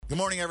Good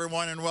morning,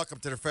 everyone, and welcome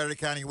to the Frederick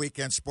County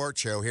Weekend Sports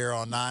Show here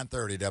on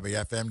 930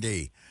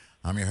 WFMD.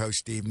 I'm your host,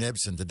 Steve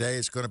Nibson. Today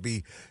is going to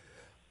be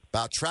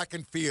about track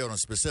and field, and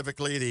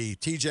specifically the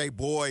TJ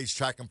Boys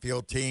track and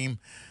field team.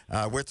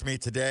 With me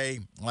today,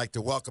 I'd like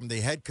to welcome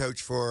the head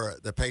coach for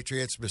the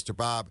Patriots, Mr.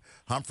 Bob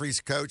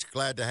Humphreys. Coach,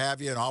 glad to have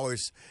you, and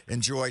always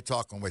enjoy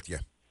talking with you.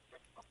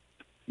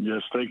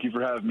 Yes, thank you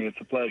for having me. It's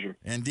a pleasure.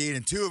 Indeed,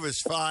 and two of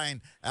his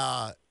fine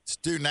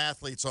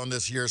student-athletes on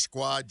this year's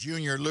squad,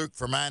 Junior Luke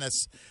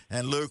Fermanis.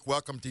 And Luke,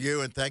 welcome to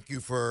you, and thank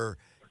you for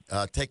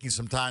taking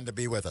some time to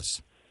be with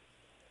us.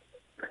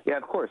 Yeah,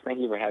 of course. Thank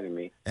you for having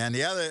me. And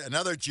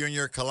another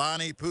junior,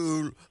 Kalani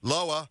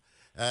Puloa.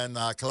 And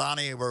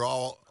Kalani, we're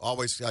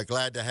always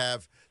glad to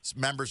have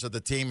members of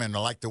the team, and I'd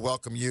like to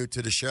welcome you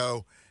to the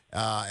show,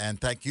 and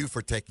thank you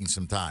for taking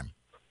some time.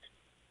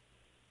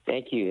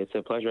 Thank you. It's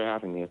a pleasure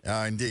having you.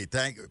 Indeed.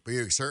 Thank you.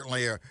 We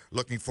certainly are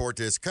looking forward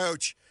to this.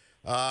 Coach,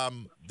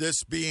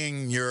 this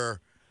being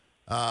your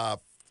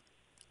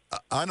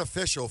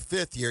unofficial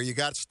fifth year, you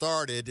got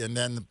started, and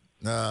then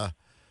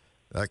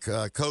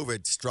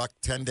COVID struck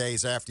 10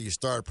 days after you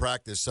started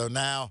practice. So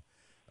now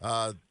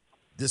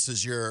this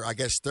is your, I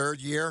guess, third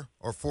year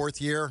or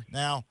fourth year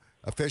now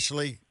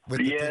officially with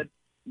the team?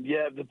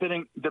 Yeah,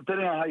 depending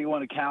on how you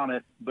want to count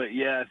it. But,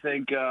 yeah, I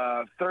think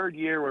third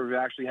year where we've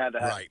actually had to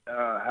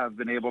have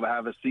been able to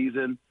have a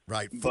season.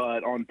 Right.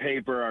 But on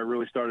paper, I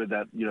really started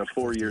that,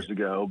 4 years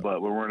ago,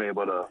 but we weren't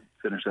able to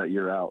finish that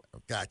year out.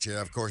 Gotcha.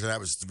 Of course, that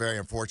was very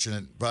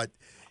unfortunate. But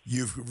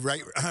you've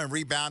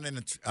rebounded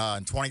in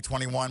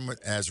 2021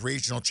 as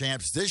regional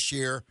champs. This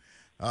year,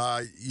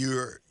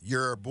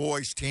 your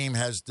boys' team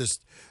has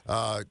just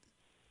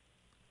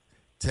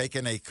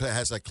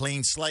has a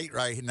clean slate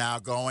right now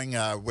going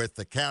with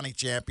the county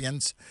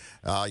champions,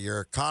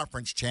 your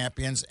conference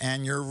champions,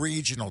 and your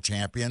regional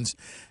champions.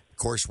 Of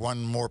course,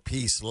 one more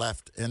piece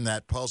left in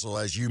that puzzle,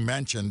 as you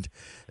mentioned,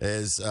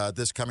 is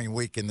this coming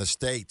week in the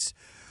States.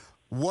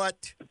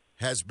 What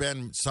has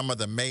been some of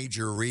the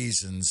major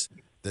reasons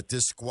that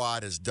this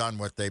squad has done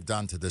what they've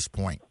done to this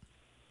point?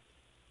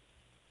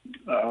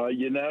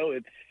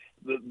 It's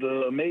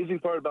the amazing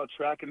part about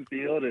track and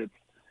field.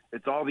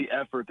 It's all the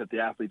effort that the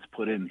athletes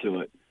put into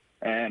it.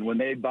 And when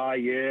they buy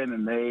in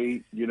and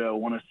they,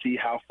 want to see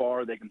how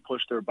far they can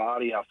push their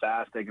body, how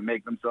fast they can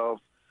make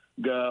themselves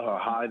go, how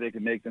high they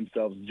can make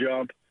themselves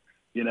jump,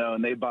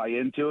 and they buy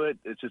into it,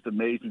 it's just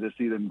amazing to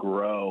see them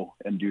grow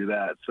and do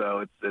that.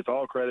 So it's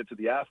all credit to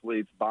the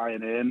athletes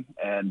buying in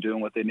and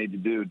doing what they need to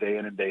do day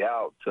in and day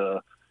out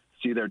to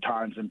see their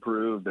times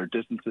improve, their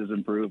distances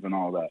improve, and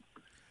all that.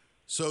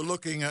 So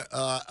looking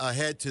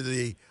ahead to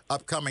the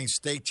upcoming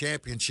state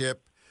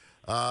championship,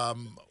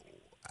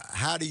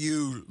 how do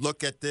you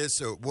look at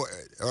this? Or what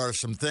are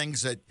some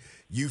things that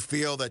you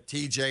feel that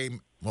TJ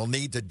will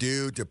need to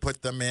do to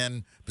put them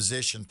in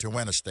position to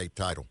win a state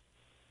title?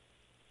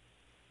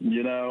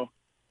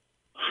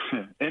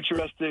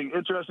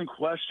 Interesting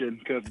question,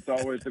 because it's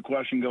always the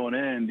question going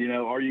in,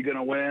 are you going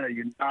to win? Are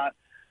you not?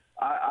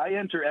 I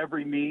enter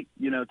every meet,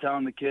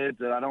 telling the kids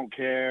that I don't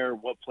care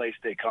what place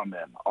they come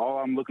in. All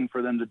I'm looking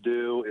for them to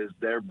do is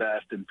their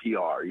best in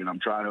PR. I'm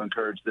trying to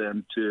encourage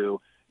them to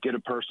get a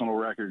personal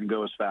record and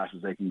go as fast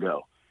as they can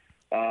go.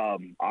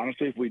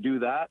 Honestly, if we do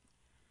that,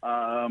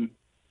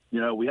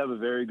 we have a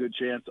very good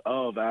chance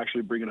of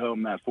actually bringing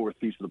home that fourth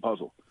piece of the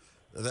puzzle.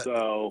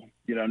 Go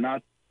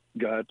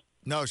ahead.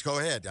 No, go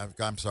ahead.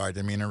 I'm sorry. I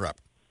didn't mean to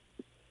interrupt.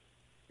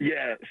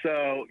 Yeah,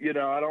 so,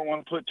 I don't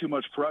want to put too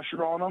much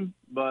pressure on them,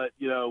 but,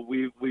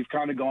 we've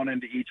kind of gone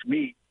into each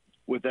meet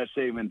with that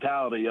same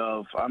mentality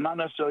of, I'm not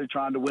necessarily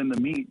trying to win the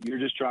meet, you're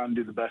just trying to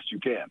do the best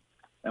you can.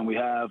 And we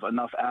have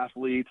enough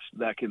athletes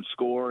that can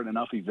score in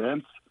enough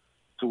events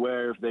to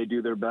where if they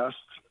do their best,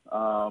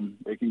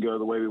 it can go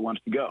the way we want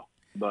it to go.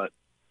 But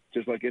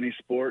just like any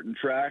sport and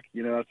track,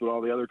 that's what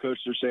all the other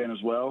coaches are saying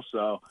as well.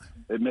 So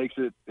it makes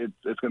it's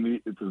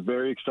a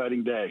very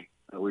exciting day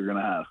that we're going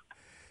to have.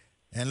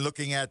 And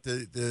looking at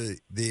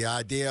the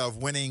idea of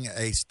winning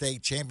a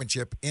state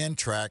championship in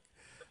track,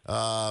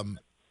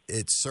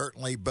 it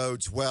certainly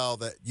bodes well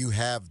that you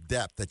have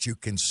depth, that you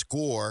can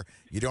score.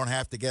 You don't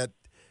have to get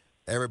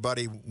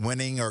everybody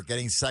winning or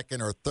getting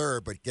second or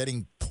third, but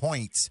getting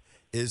points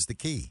is the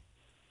key.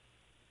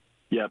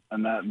 Yep,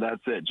 and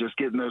that's it. Just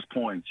getting those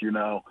points,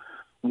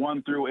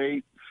 1 through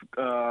 8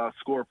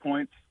 score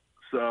points.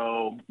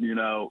 So,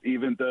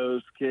 even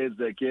those kids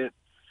that get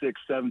 6th,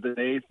 7th, and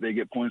 8th, they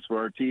get points for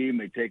our team.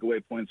 They take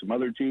away points from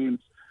other teams,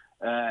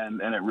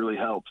 and it really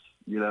helps.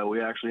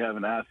 We actually have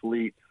an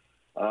athlete,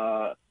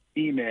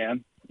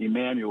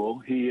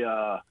 Emmanuel.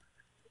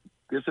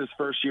 This is his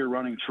first year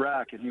running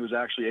track, and he was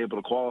actually able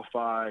to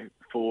qualify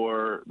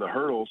for the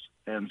hurdles.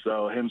 And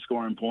so him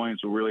scoring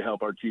points will really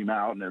help our team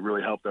out, and it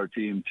really helped our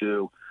team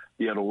to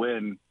be able to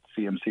win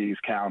CMCs,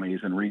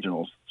 counties, and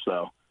regionals.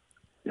 So,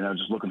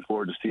 just looking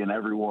forward to seeing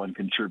everyone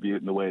contribute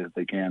in the way that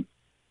they can.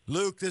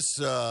 Luke, this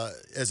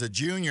as a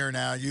junior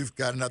now, you've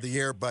got another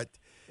year, but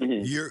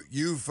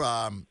you've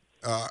are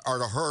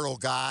the hurdle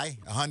guy,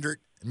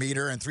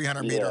 100-meter and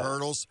 300-meter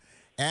hurdles,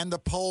 and the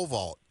pole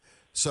vault.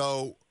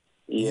 So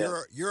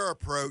Yeah. your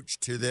approach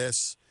to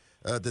this,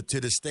 to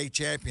the state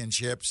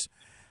championships.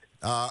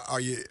 Are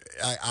you?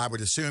 I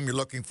would assume you're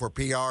looking for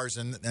PRs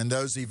in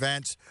those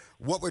events.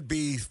 What would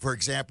be, for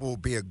example,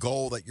 be a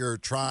goal that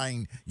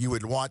you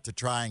would want to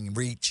try and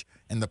reach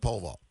in the pole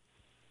vault?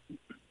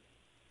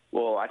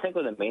 Well, I think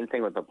the main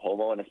thing with the pole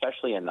vault, and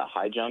especially in the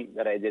high jump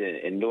that I did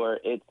in indoor,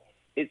 it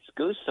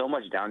goes so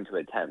much down to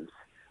attempts.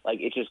 Like,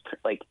 it's just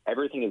like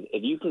everything is,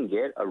 if you can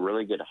get a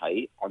really good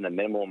height on the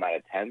minimal amount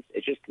of attempts,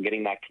 it's just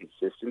getting that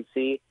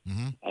consistency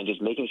and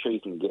just making sure you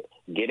can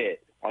get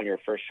it on your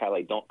first try.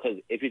 Like, because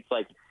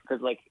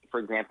for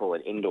example,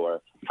 in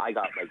indoor, I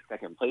got like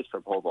second place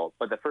for pole vault,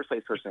 but the first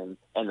place person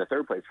and the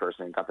third place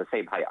person got the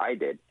same height I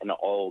did, and it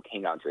all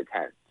came down to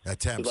attempts.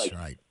 Attempts,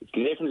 right.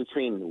 The difference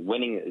between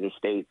winning the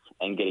states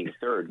and getting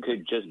third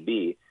could just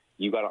be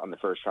you got it on the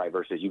first try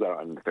versus you got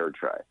it on the third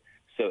try.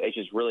 So it's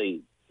just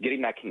really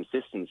getting that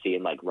consistency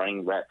and like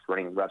running reps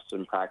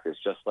in practice,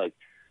 just like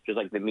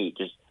the meet,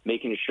 just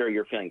making sure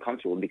you're feeling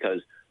comfortable,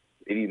 because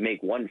if you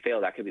make one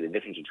fail, that could be the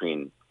difference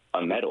between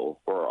a medal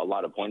or a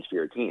lot of points for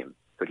your team,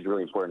 which is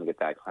really important to get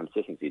that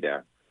consistency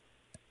down.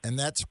 And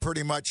that's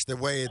pretty much the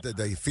way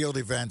the field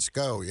events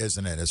go,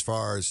 isn't it? As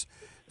far as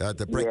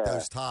to break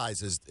those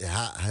ties, is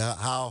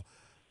how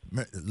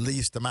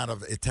least amount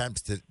of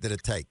attempts did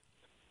it take?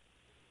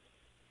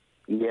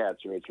 Yeah,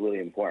 it's really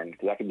important,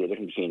 because that could be the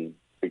difference between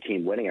your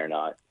team winning or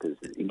not, because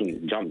you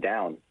can jump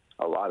down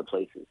a lot of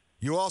places.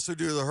 You also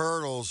do the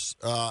hurdles,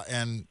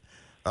 and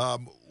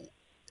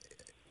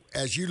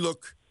as you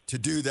look to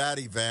do that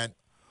event,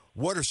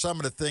 what are some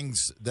of the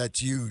things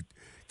that you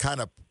kind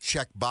of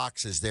check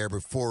boxes there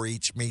before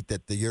each meet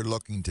that you're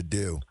looking to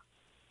do?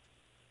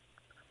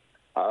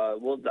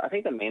 Well, I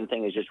think the main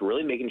thing is just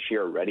really making sure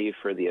you're ready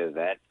for the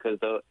event, because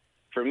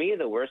for me,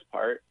 the worst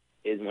part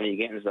is when you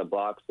get into the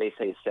blocks, they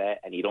say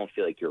set, and you don't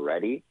feel like you're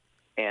ready.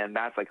 And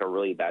that's like a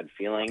really bad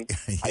feeling.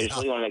 Yeah. I just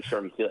really want to make sure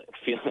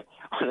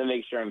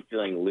I'm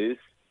feeling loose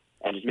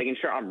and just making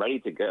sure I'm ready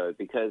to go.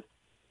 Because,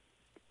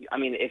 I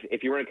mean,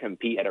 if you were to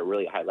compete at a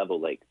really high level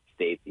like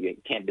states, you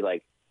can't be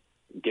like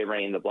get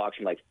ready in the blocks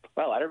and like,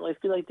 well, I don't really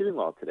feel like doing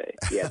well today.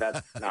 Yeah,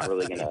 that's not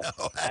really gonna.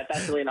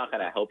 That's really not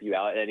gonna help you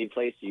out at any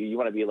place. You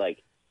want to be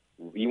like,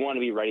 you want to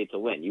be ready to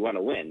win. You want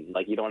to win.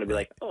 Like, you don't want to be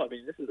like, oh, I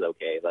mean, this is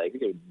okay. Like, we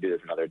could do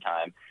this another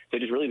time. So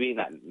just really being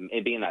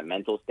in that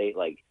mental state,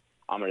 like,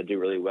 I'm going to do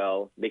really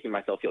well, making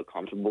myself feel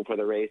comfortable for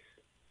the race,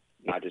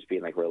 not just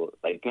being like you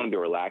want to be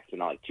relaxed, but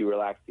not like too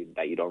relaxed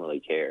that you don't really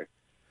care.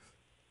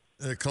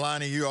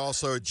 Kalani, you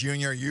also a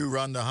junior. You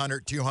run the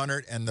 100,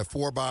 200, and the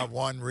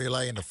 4x1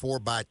 relay and the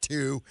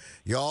 4x2.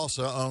 You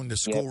also own the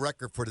school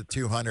record for the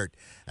 200.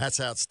 That's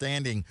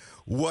outstanding.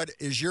 What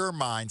is your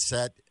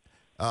mindset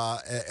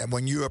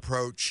when you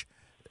approach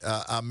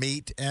a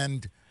meet?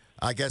 And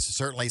I guess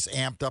certainly it's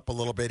amped up a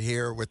little bit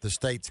here with the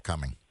states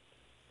coming.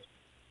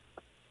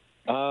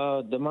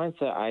 The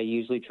mindset I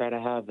usually try to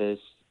have is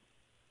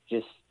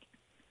just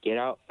get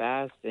out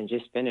fast and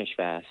just finish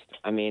fast.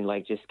 I mean,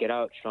 like, just get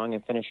out strong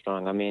and finish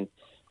strong. I mean,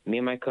 me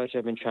and my coach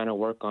have been trying to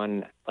work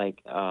on,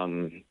 like,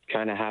 trying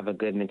to have a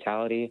good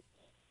mentality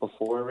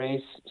before a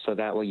race, so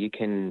that way you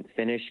can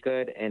finish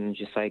good and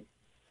just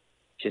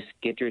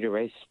get through the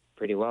race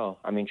pretty well.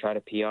 I mean, try to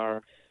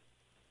PR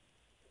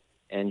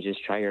and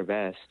just try your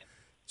best.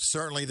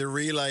 Certainly the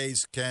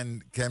relays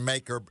can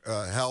make or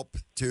help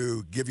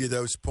to give you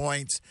those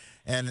points,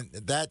 and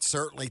that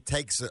certainly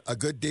takes a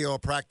good deal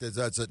of practice,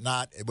 does it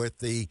not, with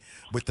the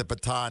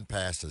baton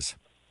passes?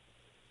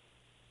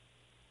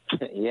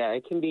 Yeah,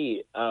 it can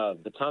be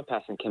baton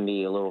passing can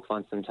be a little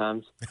fun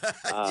sometimes.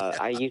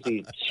 I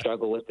usually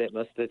struggle with it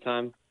most of the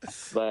time,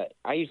 but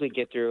I usually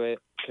get through it,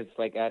 because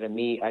like at a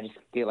meet I just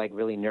get like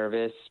really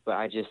nervous, but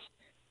I just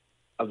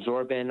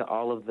absorb in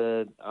all of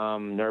the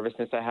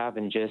nervousness I have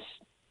and just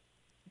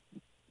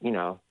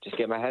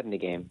get my head in the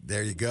game.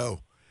 There you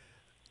go.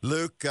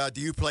 Luke,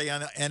 do you play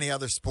any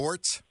other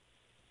sports?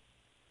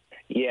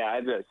 Yeah,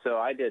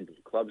 I did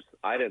clubs.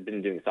 I had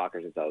been doing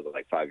soccer since I was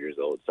like 5 years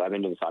old. So I've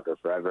been doing soccer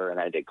forever, and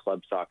I did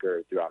club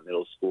soccer throughout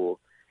middle school,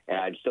 and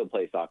I still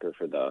play soccer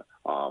for the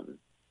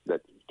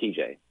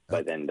TJ.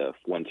 But then the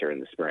winter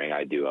and the spring,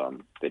 I do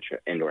the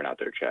indoor and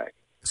outdoor track.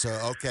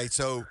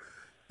 So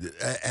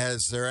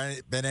has there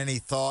been any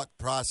thought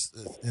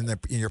process in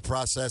your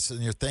process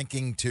and your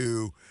thinking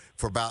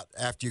for about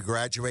after you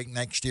graduate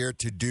next year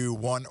to do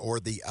one or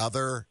the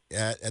other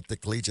at the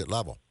collegiate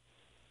level?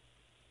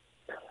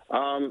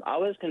 I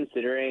was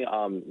considering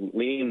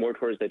leaning more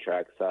towards the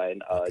track side.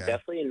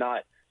 Definitely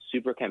not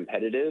super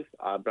competitive,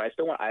 but I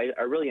still I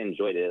really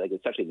enjoyed it. Like,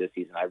 especially this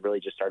season, I really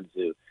just started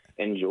to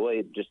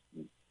enjoy just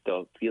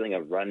the feeling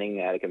of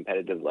running at a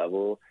competitive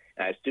level,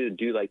 and I still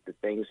do like the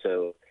thing.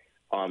 So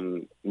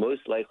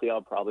most likely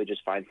I'll probably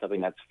just find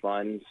something that's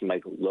fun, some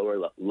like lower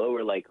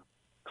like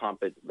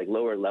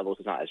lower levels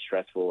is not as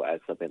stressful as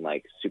something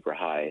like super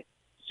high,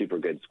 super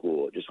good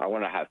school. Just I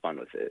want to have fun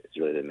with it. It's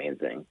really the main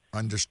thing.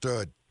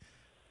 Understood.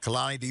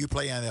 Kalani, do you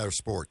play any other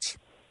sports?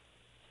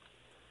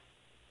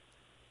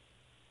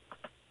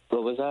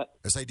 What was that?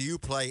 I say, do you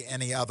play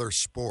any other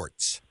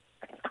sports?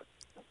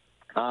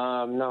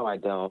 No, I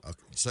don't. Okay.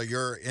 So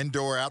you're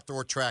indoor,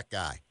 outdoor track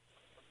guy.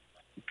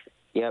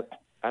 Yep,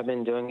 I've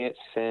been doing it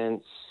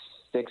since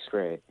sixth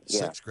grade.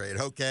 Yeah. Sixth grade.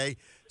 Okay.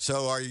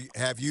 So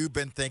have you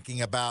been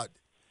thinking about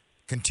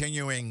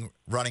continuing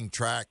running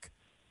track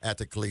at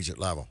the collegiate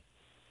level?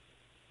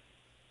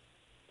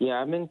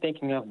 Yeah, I've been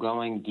thinking of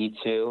going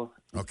D2.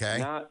 Okay.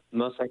 Not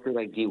most likely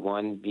like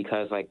D1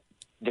 because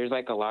there's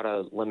a lot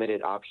of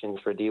limited options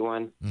for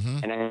D1,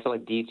 and I feel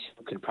like D2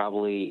 could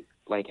probably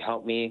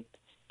help me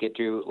get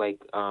through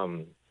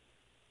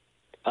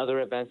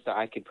other events that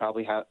I could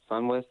probably have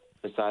fun with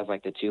besides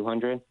the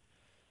 200.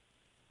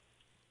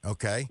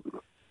 Okay.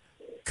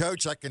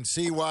 Coach, I can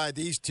see why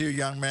these two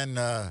young men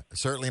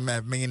certainly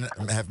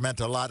have meant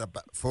a lot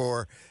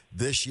for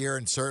this year,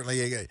 and certainly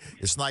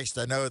it's nice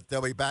to know that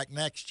they'll be back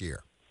next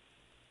year.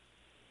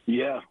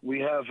 Yeah,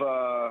 we have.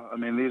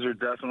 These are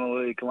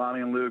definitely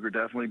Kalani and Luke are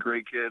definitely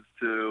great kids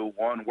to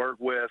work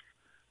with,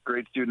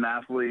 great student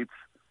athletes.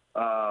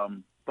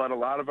 But a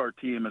lot of our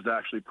team is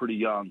actually pretty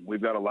young.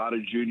 We've got a lot of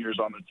juniors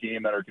on the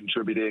team that are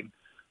contributing,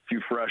 a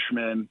few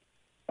freshmen.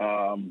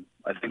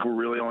 I think we're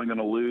really only going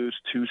to lose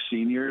 2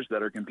 seniors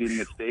that are competing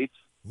at states.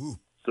 Ooh.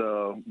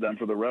 So then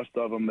for the rest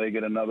of them, they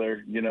get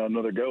another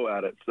go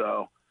at it.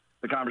 So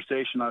the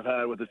conversation I've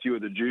had with a few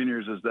of the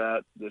juniors is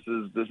that this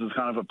is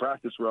kind of a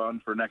practice run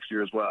for next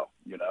year as well.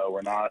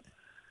 We're not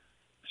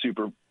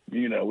super,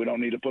 we don't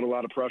need to put a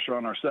lot of pressure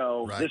on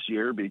ourselves this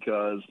year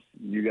because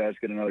you guys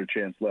get another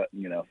chance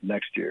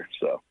next year.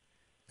 So.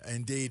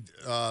 Indeed.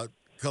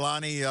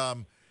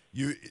 Kalani,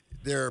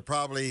 there are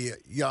probably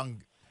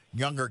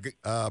younger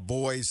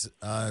boys,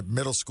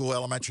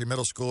 elementary,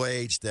 middle school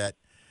age that,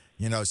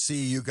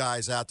 see you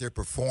guys out there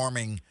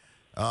performing,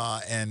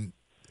 and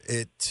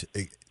it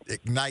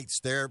ignites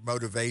their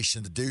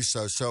motivation to do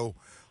so. So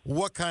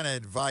what kind of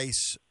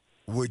advice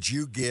would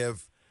you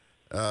give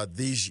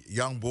these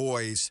young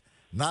boys,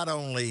 not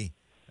only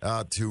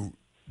to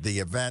the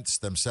events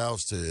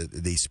themselves, to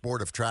the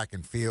sport of track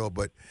and field,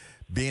 but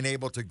being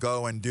able to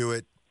go and do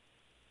it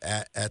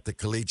at the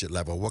collegiate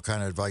level? What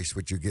kind of advice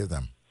would you give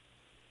them?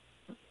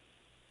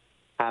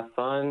 Have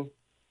fun,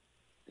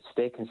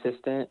 stay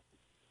consistent,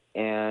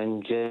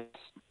 and just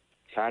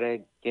try to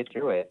get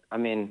through it.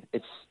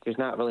 There's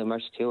not really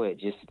much to it.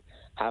 Just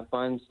have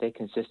fun, stay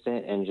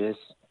consistent, and just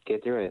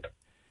get through it.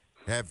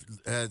 Have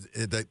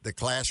the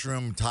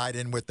classroom tied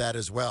in with that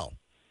as well?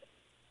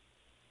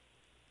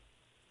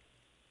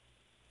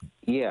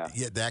 Yeah.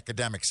 Yeah, the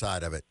academic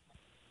side of it.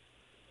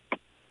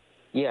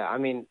 Yeah,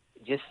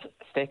 just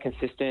stay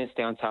consistent,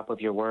 stay on top of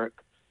your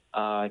work,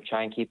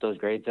 try and keep those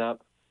grades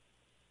up.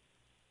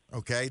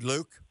 Okay,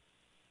 Luke?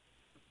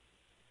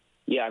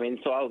 Yeah,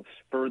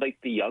 for the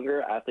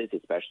younger athletes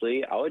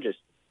especially, I would just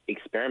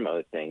experiment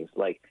with things.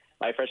 Like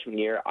my freshman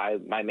year,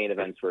 my main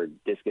events were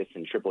discus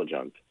and triple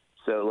jump.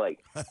 So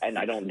and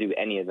I don't do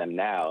any of them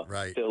now.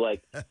 Right. So I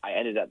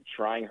ended up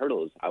trying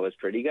hurdles. I was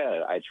pretty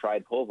good. I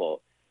tried pole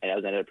vault, and I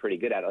ended up pretty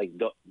good at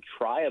it.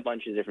 Try a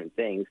bunch of different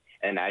things,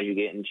 and as you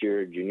get into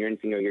your junior and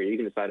senior year, you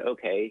can decide,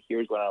 okay,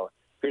 here's what I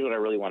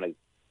really want to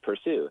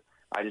pursue.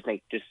 I just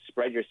think just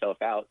spread yourself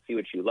out, see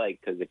what you like,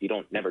 because if you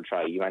don't never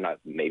try, you might not.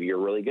 Maybe you're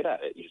really good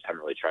at it. You just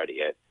haven't really tried it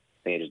yet.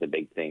 I think it's just a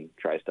big thing.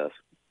 Try stuff.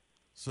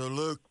 So,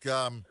 Luke,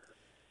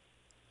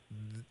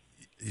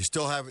 you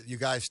still have you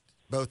guys,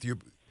 both you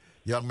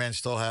young men,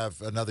 still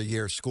have another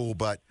year of school,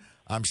 but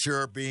I'm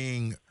sure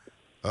being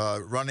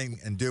running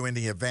and doing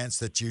the events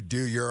that you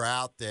do, you're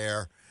out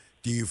there.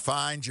 Do you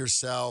find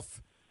yourself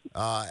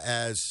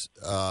as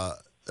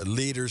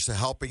leaders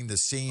helping the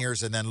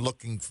seniors and then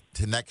looking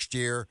to next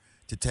year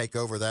to take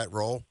over that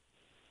role?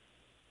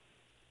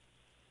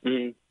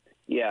 Mm-hmm.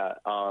 Yeah.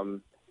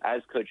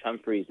 As Coach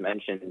Humphreys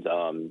mentioned,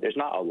 there's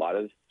not a lot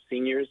of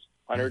seniors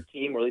on our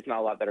team, or at least not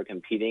a lot that are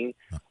competing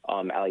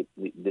at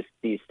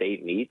these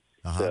state meets.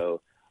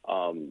 So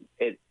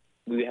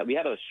we have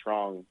a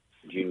strong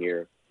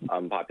junior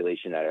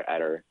population at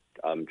our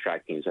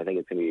track team. So I think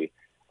it's going to be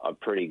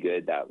pretty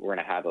good that we're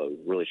going to have a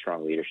really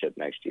strong leadership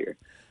next year.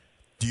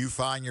 Do you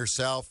find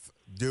yourself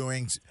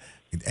doing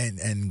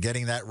and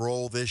getting that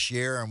role this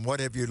year? And what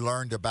have you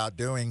learned about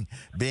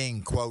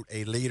being, quote,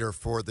 a leader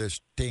for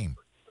this team?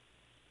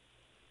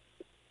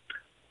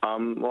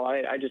 Well,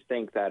 I just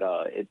think that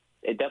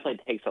it definitely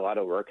takes a lot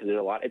of work because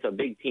it's a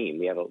big team.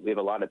 We have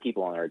a lot of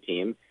people on our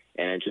team,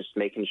 and it's just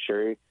making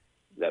sure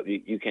that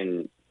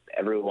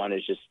everyone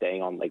is just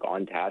staying on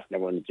task and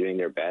everyone's doing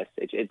their best.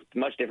 It's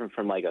much different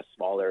from a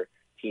smaller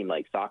team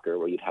like soccer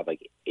where you'd have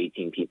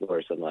 18 people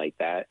or something like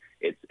that.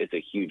 It's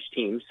a huge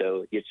team,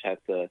 so you just have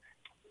to.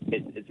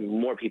 It's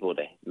more people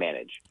to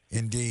manage.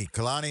 Indeed.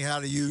 Kalani,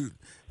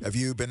 have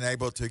you been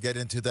able to get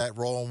into that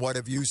role, and what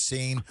have you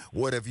seen?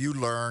 What have you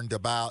learned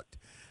about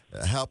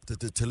help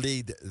to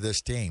lead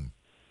this team?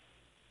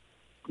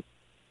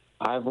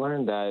 I've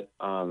learned that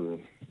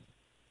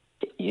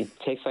it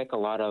takes a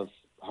lot of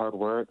hard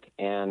work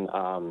and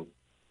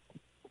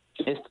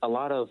just a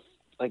lot of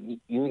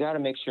you got to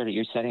make sure that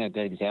you're setting a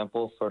good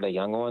example for the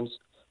young ones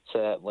so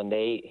that when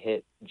they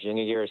hit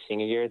junior year or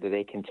senior year that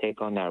they can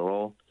take on that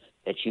role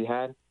that you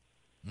had,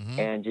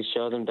 and just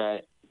show them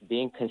that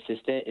being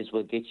consistent is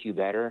what gets you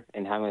better,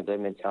 and having a good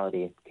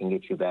mentality can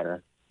get you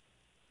better.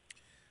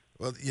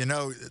 Well,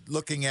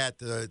 looking at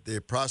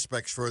the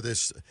prospects for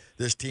this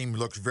team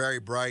looks very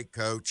bright,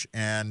 Coach.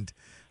 And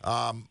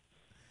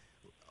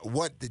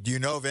what do you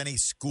know of any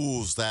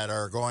schools that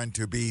are going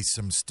to be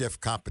some stiff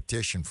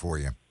competition for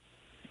you?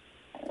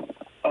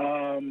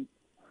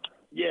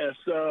 Yeah,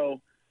 so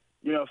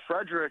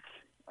Frederick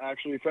High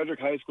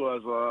School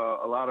has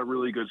a lot of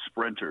really good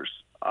sprinters,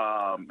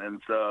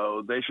 and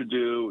so they should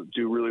do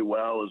really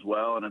well as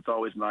well. And it's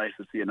always nice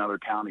to see another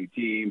county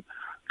team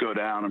go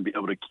down and be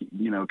able to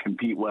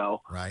compete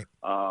well. Right.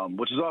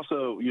 Which is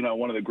also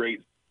one of the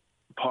great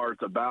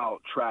parts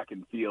about track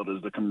and field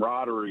is the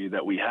camaraderie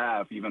that we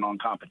have even on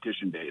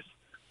competition days.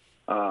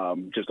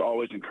 Just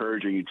always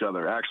encouraging each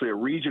other. Actually, at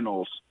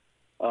regionals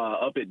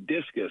up at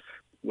discus,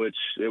 which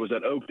it was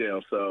at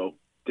Oakdale, so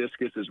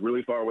discus is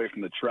really far away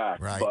from the track.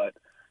 Right. But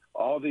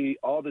all the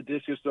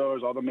discus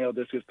throwers, all the male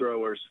discus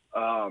throwers,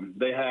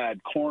 they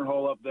had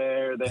cornhole up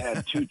there. They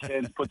had 2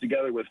 tents put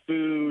together with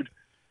food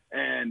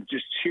and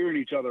just cheering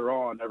each other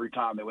on every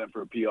time they went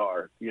for a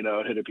PR, hit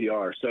a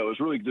PR. So it was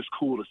really just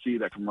cool to see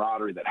that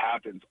camaraderie that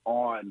happens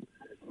on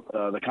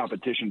the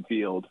competition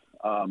field.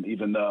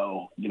 Even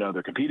though,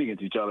 they're competing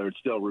against each other, it's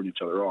still rooting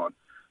each other on.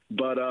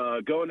 But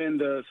going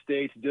into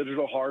states,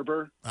 Digital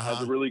Harbor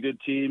has a really good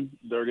team.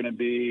 They're going to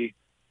be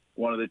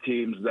one of the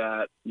teams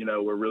that,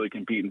 we're really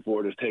competing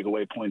for to take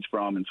away points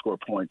from and score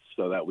points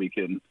so that we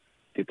can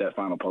get that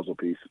final puzzle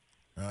piece.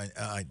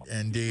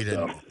 Indeed,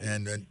 So.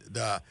 and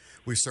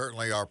we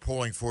certainly are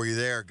pulling for you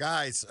there.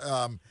 Guys,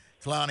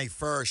 Kalani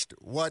first,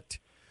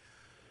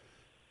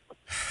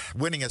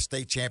 winning a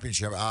state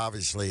championship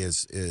obviously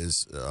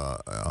is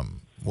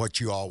what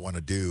you all want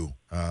to do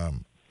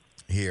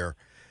here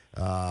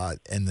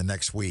in the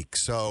next week.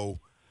 So,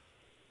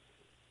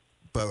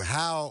 but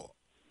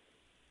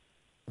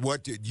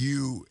what did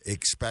you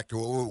expect?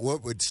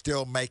 What would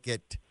still make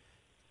it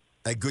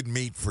a good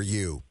meet for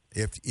you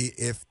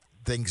if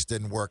things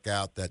didn't work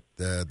out, that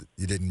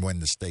you didn't win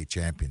the state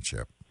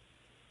championship?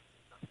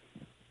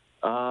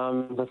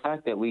 The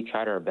fact that we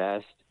tried our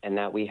best and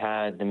that we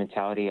had the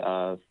mentality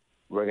of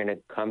we're going to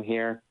come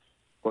here,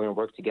 we're going to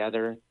work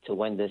together to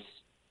win this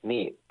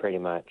meet, pretty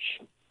much.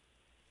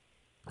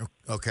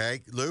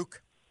 Okay.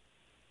 Luke?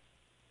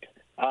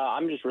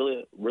 I'm just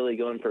really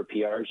going for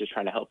PRs, just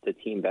trying to help the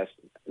team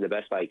the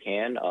best I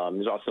can.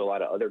 There's also a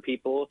lot of other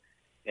people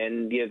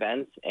in the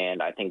events,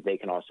 and I think they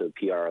can also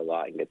PR a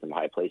lot and get some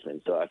high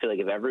placements. So I feel like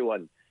if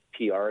everyone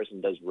PRs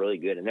and does really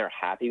good and they're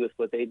happy with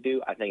what they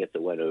do, I think it's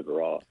a win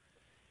overall.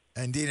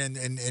 Indeed,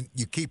 and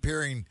you keep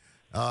hearing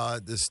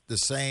the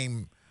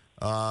same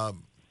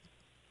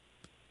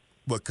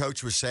what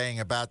Coach was saying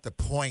about the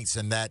points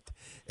and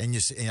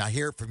I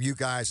hear it from you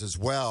guys as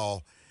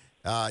well.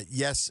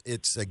 Yes,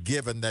 it's a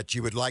given that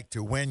you would like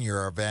to win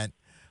your event,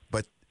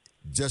 but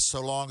just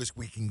so long as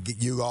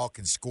you all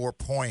can score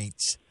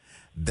points,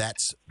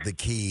 that's the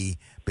key,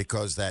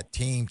 because that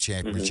team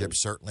championship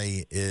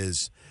certainly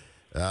is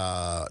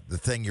the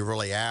thing you're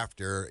really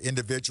after.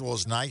 Individual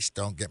is nice,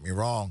 don't get me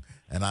wrong,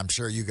 and I'm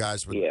sure you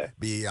guys would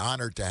be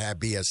honored to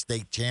be a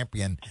state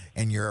champion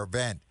in your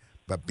event,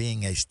 but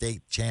being a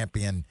state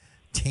champion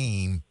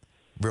team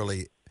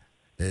really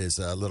is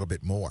a little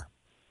bit more.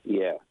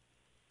 Yeah.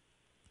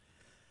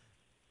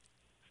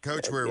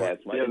 Coach,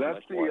 that's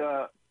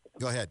the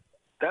go ahead.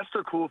 That's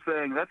the cool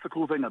thing. That's the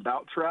cool thing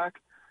about track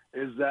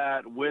is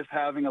that with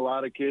having a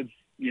lot of kids,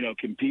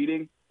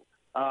 competing,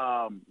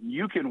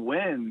 you can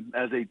win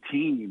as a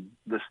team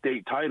the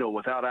state title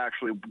without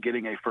actually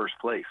getting a first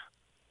place.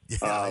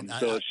 Yeah,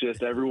 so it's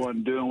just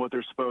everyone doing what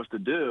they're supposed to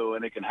do,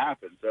 and it can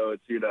happen. So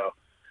it's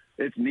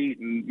it's neat,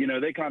 and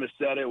they kind of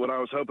said it what I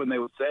was hoping they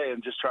would say,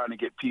 and just trying to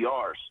get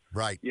PRs,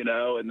 right?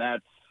 And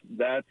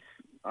that's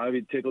I'd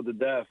be tickled to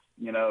death,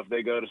 if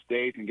they go to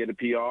state and get a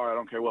PR. I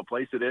don't care what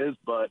place it is,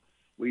 but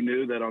we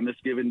knew that on this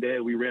given day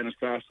we ran as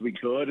fast as we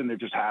could, and there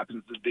just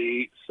happens to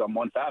be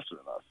someone faster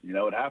than us.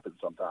 It happens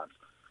sometimes.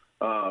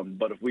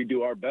 But if we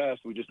do our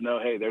best, we just know,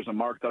 hey, there's a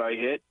mark that I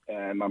hit,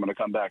 and I'm going to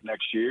come back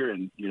next year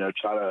and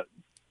try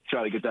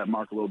to get that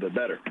mark a little bit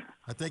better.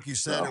 I think you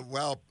said it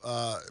well,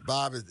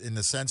 Bob, in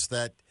the sense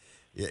that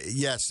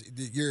yes,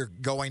 you're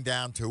going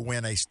down to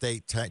win a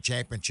state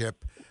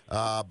championship,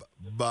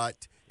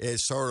 but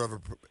it's sort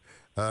of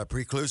a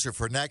precursor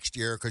for next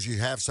year, because you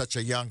have such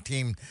a young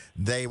team.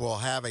 They will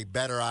have a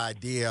better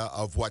idea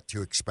of what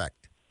to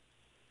expect.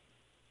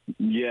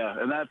 Yeah,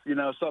 and that's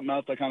something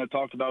else I kind of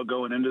talked about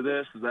going into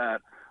this, is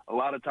that a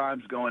lot of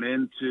times going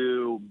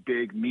into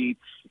big meets,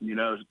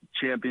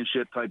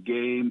 championship type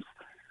games,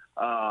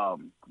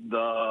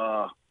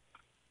 the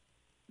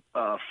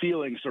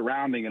feeling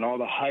surrounding and all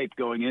the hype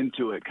going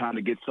into it kind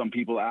of gets some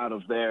people out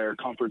of their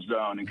comfort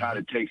zone and kind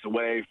of takes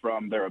away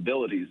from their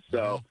abilities.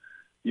 So,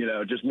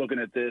 just looking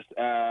at this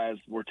as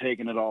we're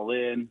taking it all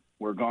in,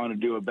 we're going to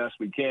do the best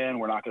we can.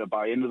 We're not going to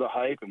buy into the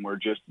hype, and we're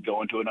just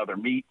going to another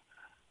meet.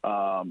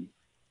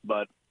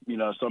 But,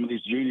 some of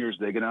these juniors,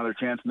 they get another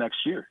chance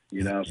next year,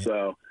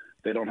 so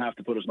they don't have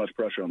to put as much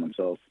pressure on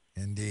themselves.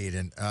 Indeed.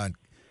 And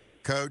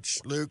Coach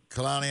Luke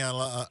Kalani.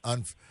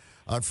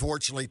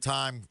 Unfortunately,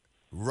 time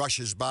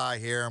rushes by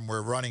here, and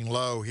we're running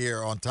low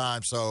here on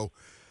time. So,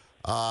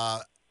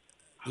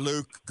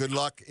 Luke, good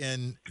luck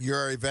in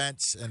your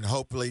events, and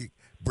hopefully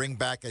bring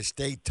back a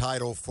state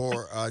title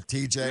for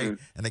TJ.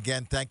 And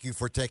again, thank you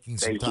for taking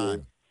some time.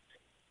 You.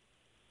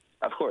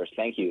 Of course.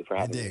 Thank you for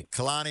having me.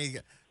 Kalani,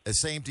 the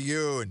same to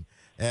you,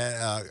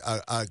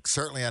 and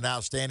certainly an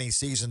outstanding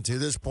season to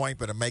this point,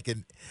 but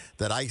making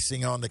that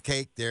icing on the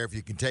cake there if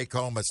you can take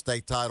home a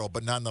state title.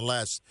 But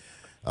nonetheless,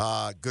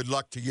 good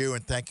luck to you,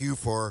 and thank you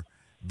for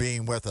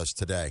being with us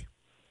today.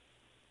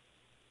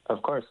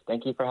 Of course.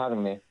 Thank you for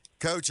having me.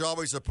 Coach,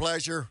 always a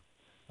pleasure.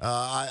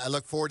 I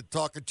look forward to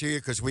talking to you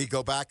because we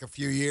go back a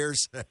few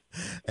years,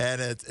 and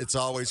it's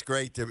always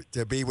great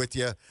to be with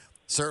you.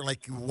 Certainly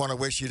want to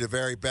wish you the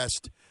very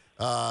best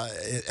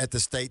at the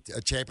state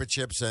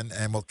championships,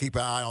 and we'll keep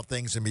an eye on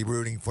things and be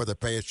rooting for the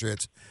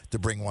Patriots to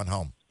bring one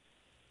home.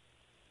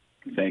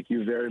 Thank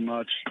you very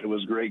much. It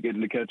was great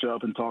getting to catch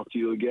up and talk to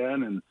you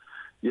again. And,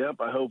 yep,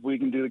 I hope we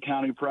can do the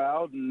county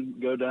proud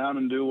and go down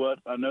and do what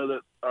I know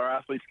that our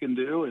athletes can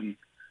do and,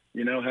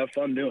 have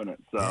fun doing it.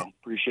 So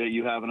appreciate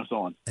you having us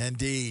on.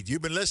 Indeed.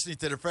 You've been listening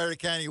to the Frederick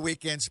County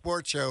Weekend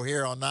Sports Show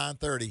here on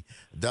 930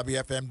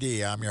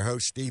 WFMD. I'm your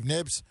host, Steve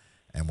Nibbs,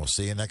 and we'll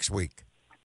see you next week.